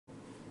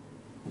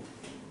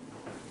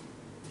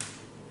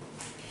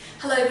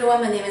Hello everyone,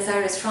 my name is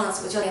Iris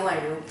France. 我叫连婉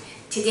如.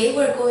 Today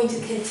we're going to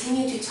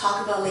continue to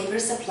talk about labor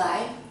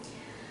supply.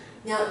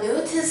 Now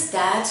notice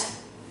that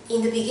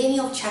in the beginning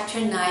of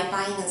chapter 9,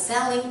 buying and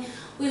selling,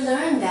 we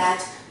learned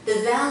that the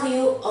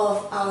value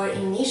of our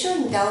initial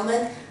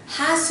endowment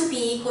has to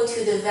be equal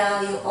to the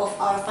value of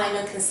our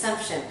final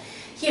consumption.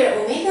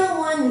 Here, omega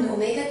 1 and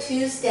omega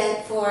 2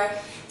 stand for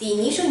the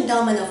initial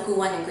endowment of good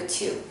 1 and good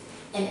 2.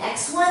 And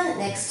x1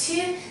 and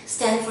x2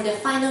 stand for the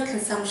final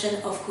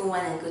consumption of good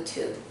 1 and good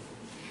 2.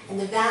 And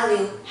the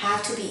value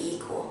have to be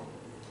equal.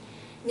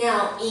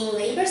 Now, in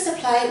labor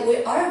supply,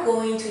 we are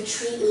going to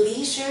treat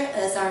leisure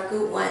as our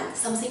good 1,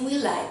 something we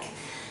like.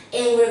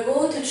 And we're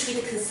going to treat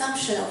the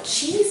consumption of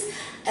cheese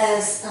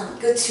as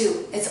good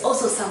 2. It's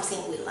also something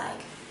we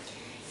like.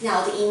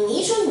 Now, the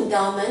initial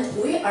endowment,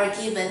 we are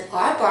given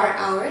R bar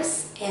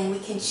hours, and we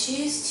can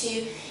choose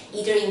to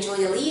either enjoy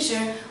the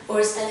leisure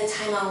or spend the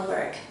time on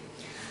work.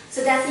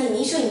 So that's the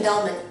initial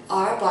endowment,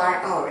 R bar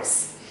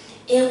hours.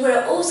 And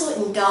we're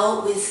also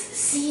endowed with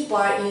C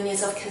bar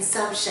units of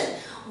consumption,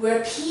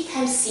 where P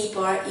times C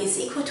bar is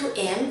equal to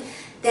M.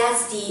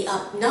 That's the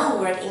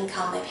non-work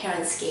income my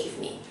parents gave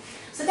me.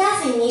 So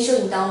that's the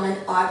initial endowment,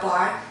 R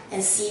bar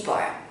and C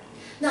bar.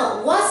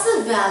 Now, what's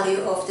the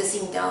value of this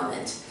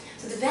endowment?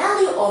 So the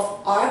value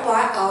of R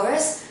bar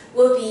hours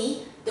will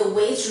be the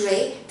wage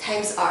rate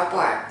times R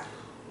bar.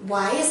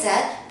 Why is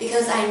that?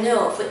 Because I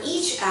know for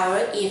each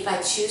hour, if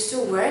I choose to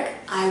work,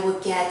 I will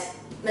get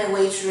my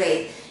wage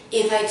rate.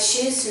 If I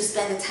choose to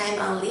spend the time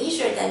on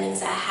leisure, that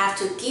means I have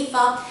to give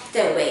up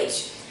the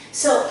wage.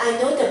 So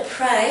I know the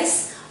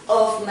price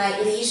of my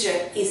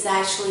leisure is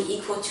actually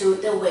equal to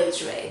the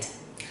wage rate.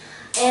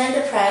 And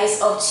the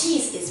price of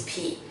cheese is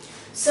P.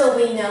 So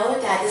we know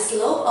that the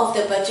slope of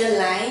the budget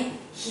line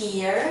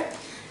here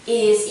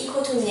is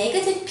equal to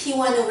negative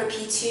P1 over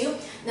P2.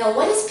 Now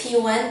what is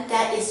P1?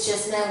 That is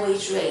just my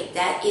wage rate.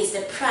 That is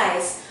the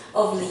price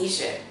of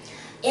leisure.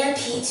 And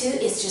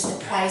P2 is just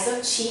the price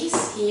of cheese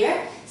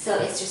here, so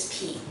it's just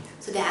P.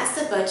 So that's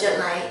the budget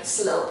line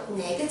slope,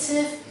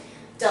 negative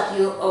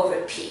W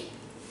over P.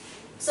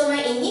 So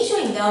my initial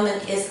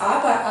endowment is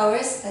R bar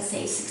hours, let's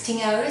say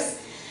 16 hours,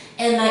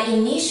 and my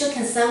initial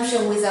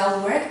consumption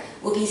without work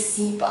will be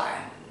C bar.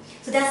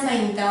 So that's my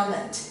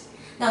endowment.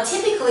 Now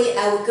typically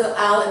I would go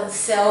out and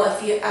sell a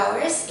few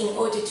hours in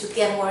order to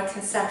get more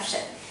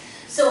consumption.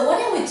 So what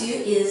I would do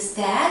is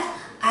that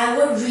I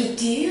will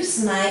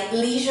reduce my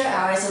leisure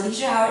hours. So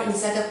leisure hour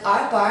instead of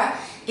R bar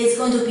is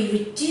going to be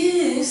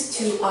reduced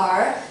to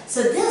R.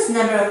 So this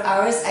number of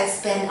hours I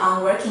spend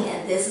on working,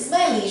 and this is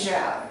my leisure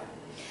hour.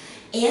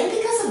 And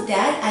because of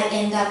that, I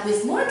end up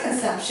with more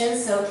consumption.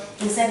 So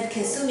instead of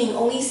consuming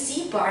only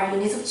C bar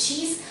units of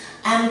cheese,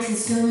 I'm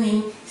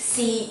consuming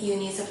C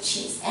units of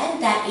cheese.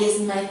 And that is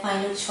my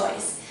final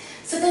choice.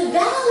 So the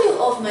value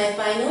of my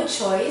final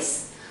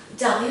choice,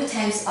 W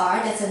times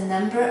R, that's the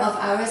number of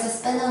hours I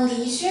spend on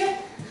leisure,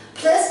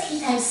 plus P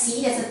times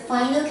C, that's the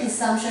final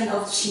consumption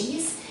of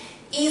cheese,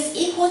 is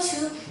equal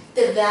to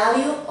the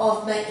value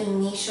of my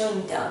initial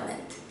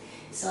endowment.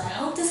 So I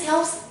hope this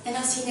helps, and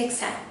I'll see you next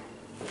time.